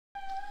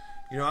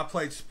You know, I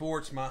played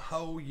sports my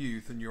whole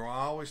youth, and you're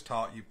always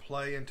taught you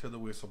play until the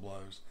whistle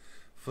blows.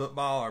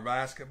 Football or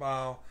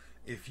basketball,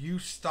 if you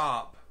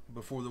stop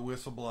before the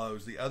whistle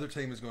blows, the other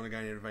team is going to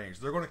gain an advantage.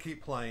 They're going to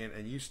keep playing,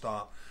 and you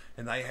stop,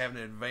 and they have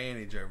an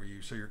advantage over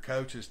you. So your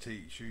coaches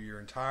teach you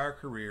your entire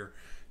career,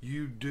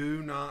 you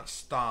do not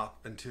stop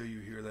until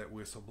you hear that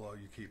whistle blow.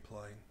 You keep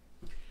playing.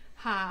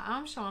 Hi,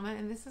 I'm Shauna,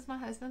 and this is my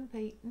husband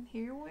Pete, and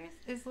here with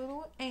is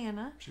little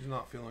Anna. She's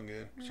not feeling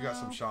good. She got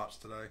some shots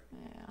today.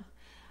 Yeah.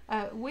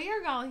 We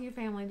are Golly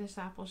Family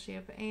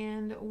Discipleship,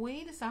 and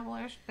we disciple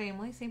our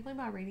family simply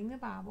by reading the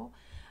Bible.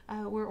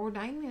 We're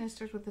ordained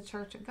ministers with the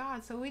Church of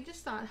God, so we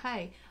just thought,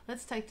 hey,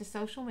 let's take to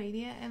social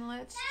media and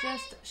let's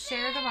just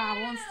share the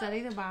Bible and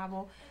study the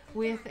Bible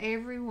with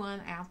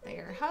everyone out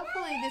there.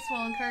 Hopefully this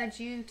will encourage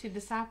you to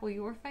disciple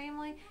your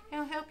family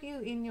and help you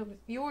in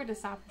your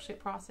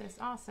discipleship process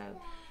also.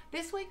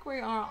 This week we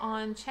are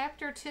on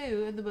chapter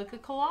 2 of the book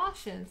of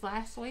Colossians.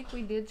 Last week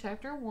we did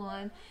chapter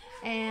 1,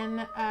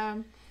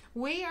 and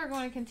we are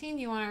going to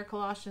continue on our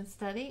Colossians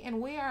study, and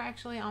we are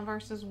actually on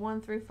verses 1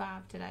 through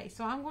 5 today.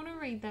 So I'm going to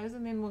read those,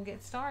 and then we'll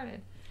get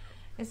started.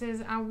 It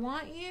says, I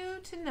want you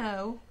to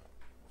know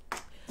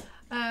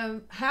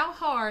how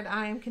hard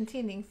I am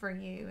contending for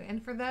you,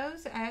 and for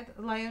those at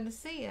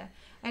Laodicea,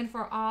 and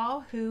for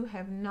all who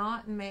have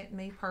not met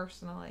me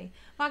personally.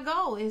 My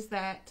goal is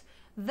that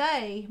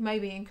they may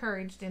be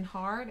encouraged in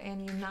heart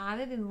and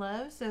united in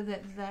love, so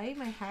that they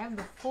may have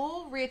the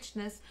full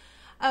richness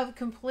of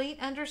complete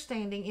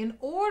understanding, in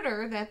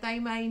order that they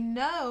may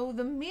know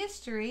the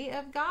mystery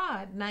of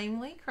God,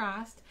 namely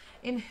Christ,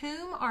 in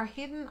whom are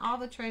hidden all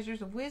the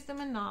treasures of wisdom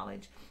and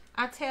knowledge.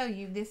 I tell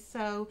you this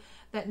so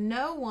that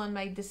no one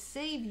may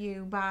deceive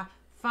you by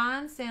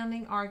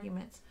fine-sounding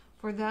arguments.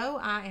 For though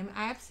I am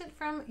absent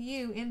from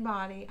you in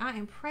body, I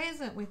am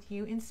present with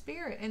you in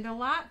spirit, and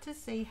delight to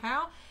see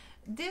how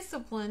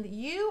disciplined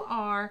you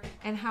are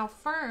and how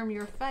firm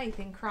your faith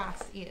in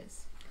Christ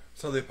is.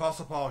 So the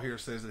Apostle Paul here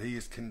says that he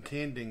is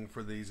contending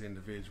for these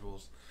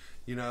individuals.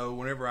 You know,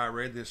 whenever I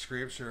read this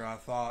scripture, I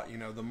thought, you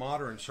know, the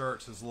modern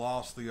church has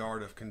lost the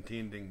art of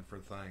contending for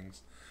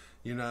things.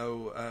 You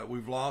know,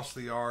 we've lost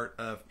the art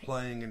of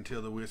playing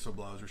until the whistle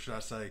blows, or should I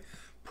say,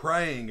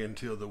 praying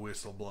until the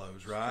whistle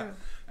blows, right?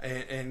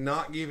 And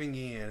not giving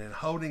in and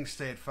holding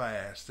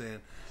steadfast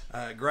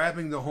and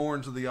grabbing the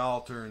horns of the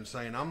altar and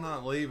saying, I'm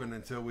not leaving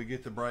until we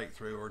get the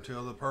breakthrough, or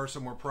until the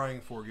person we're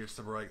praying for gets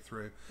the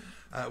breakthrough.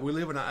 We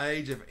live in an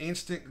age of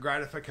instant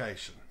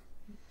gratification.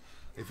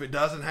 If it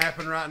doesn't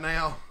happen right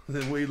now,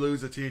 then we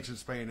lose attention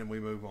span and we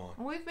move on.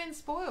 We've been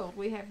spoiled.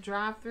 We have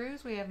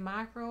drive-thrus, we have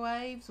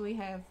microwaves, we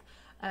have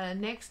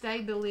next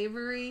day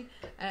delivery,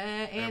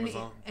 and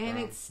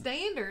it's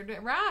standard,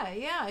 right?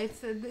 Yeah,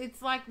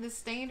 it's like the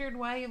standard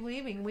way of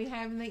living. We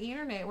have the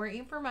internet where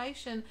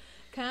information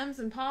comes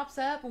and pops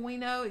up, and we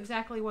know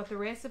exactly what the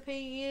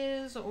recipe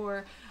is,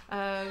 or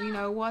you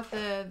know, what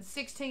the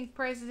 16th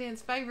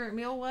president's favorite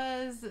meal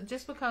was,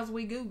 just because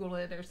we Google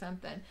it or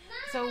something.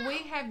 So we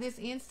have this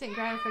instant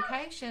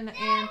gratification,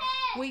 and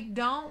we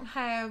don't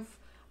have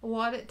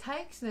what it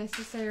takes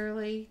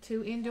necessarily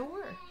to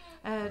endure.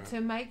 To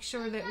make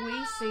sure that we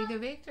see the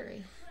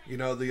victory. You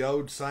know, the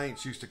old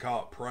saints used to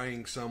call it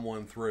praying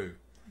someone through.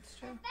 That's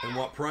true. And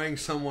what praying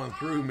someone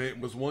through meant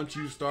was, once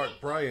you start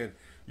praying,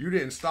 you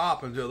didn't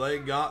stop until they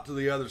got to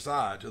the other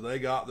side, till they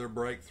got their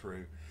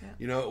breakthrough. Yeah.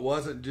 You know, it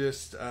wasn't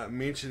just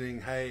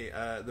mentioning, hey,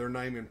 their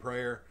name in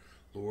prayer,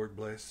 Lord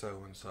bless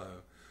so-and-so.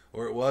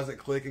 Or it wasn't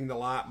clicking the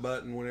like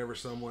button whenever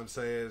someone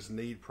says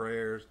need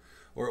prayers.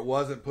 Or it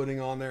wasn't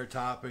putting on there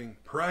typing,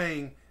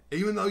 praying,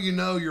 even though you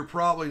know you're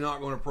probably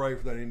not going to pray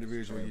for that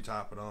individual, you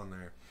type it on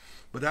there.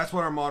 But that's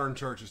what our modern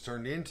church has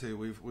turned into.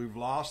 We've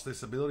lost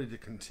this ability to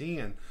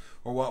contend,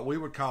 or what we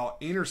would call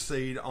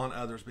intercede on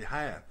others'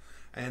 behalf.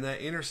 And that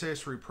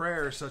intercessory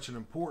prayer is such an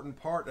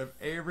important part of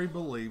every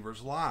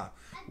believer's life.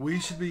 We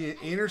should be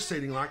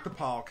interceding like the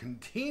Paul,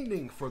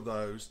 contending for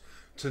those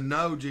to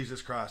know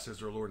Jesus Christ as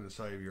their Lord and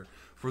Savior,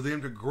 for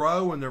them to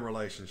grow in their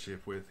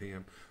relationship with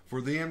Him,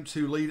 for them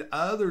to lead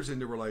others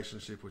into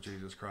relationship with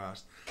Jesus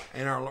Christ.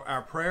 And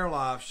our prayer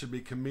life should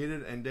be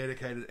committed and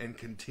dedicated and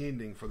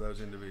contending for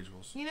those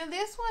individuals. You know,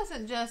 this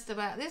wasn't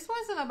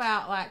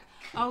about like,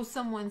 oh,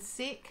 someone's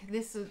sick.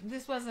 This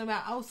wasn't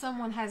about, oh,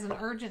 someone has an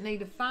urgent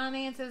need of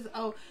finances.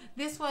 Oh,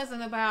 this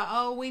wasn't about,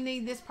 oh, we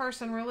need this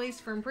person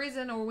released from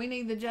prison, or we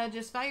need the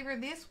judge's favor.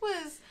 This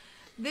was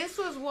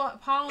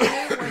what Paul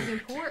knew was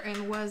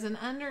important, was an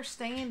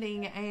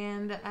understanding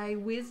and a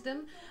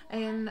wisdom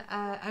and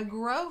a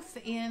growth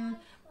in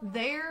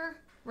their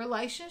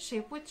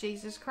relationship with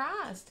Jesus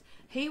Christ.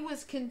 He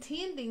was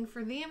contending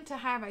for them to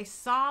have a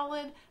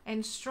solid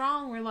and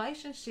strong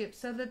relationship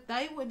so that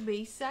they would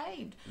be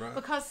saved. Right.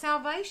 Because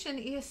salvation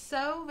is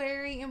so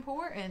very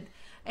important.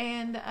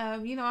 And,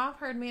 you know, I've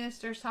heard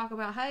ministers talk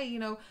about, hey, you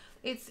know,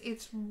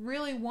 it's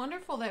really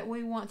wonderful that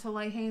we want to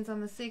lay hands on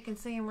the sick and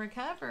see them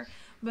recover.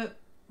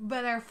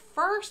 But our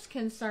first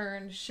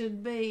concern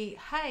should be,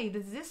 hey,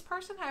 does this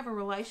person have a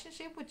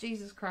relationship with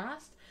Jesus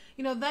Christ?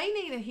 You know, they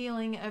need a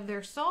healing of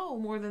their soul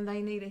more than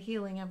they need a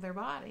healing of their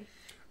body.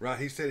 Right?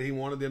 He said he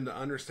wanted them to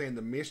understand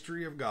the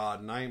mystery of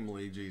God,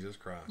 namely Jesus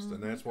Christ.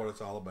 And that's what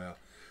it's all about.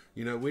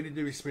 You know, we need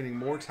to be spending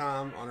more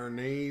time on our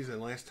knees and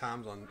less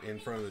times in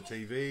front of the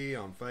TV,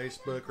 on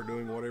Facebook, or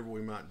doing whatever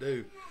we might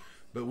do.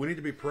 But we need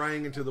to be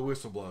praying until the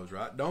whistle blows,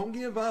 right? Don't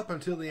give up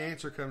until the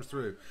answer comes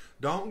through.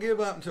 Don't give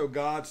up until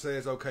God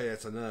says, okay,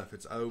 that's enough,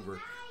 it's over.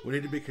 We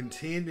need to be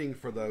contending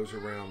for those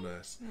around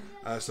us.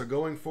 So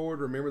going forward,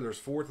 remember there's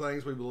 4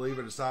 things we believe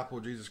a disciple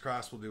of Jesus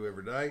Christ will do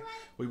every day.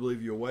 We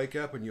believe you'll wake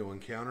up and you'll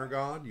encounter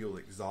God, you'll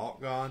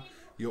exalt God,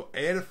 you'll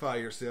edify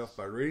yourself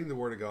by reading the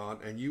Word of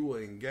God, and you will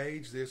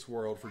engage this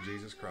world for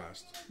Jesus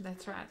Christ.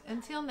 That's right.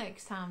 Until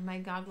next time, may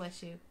God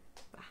bless you.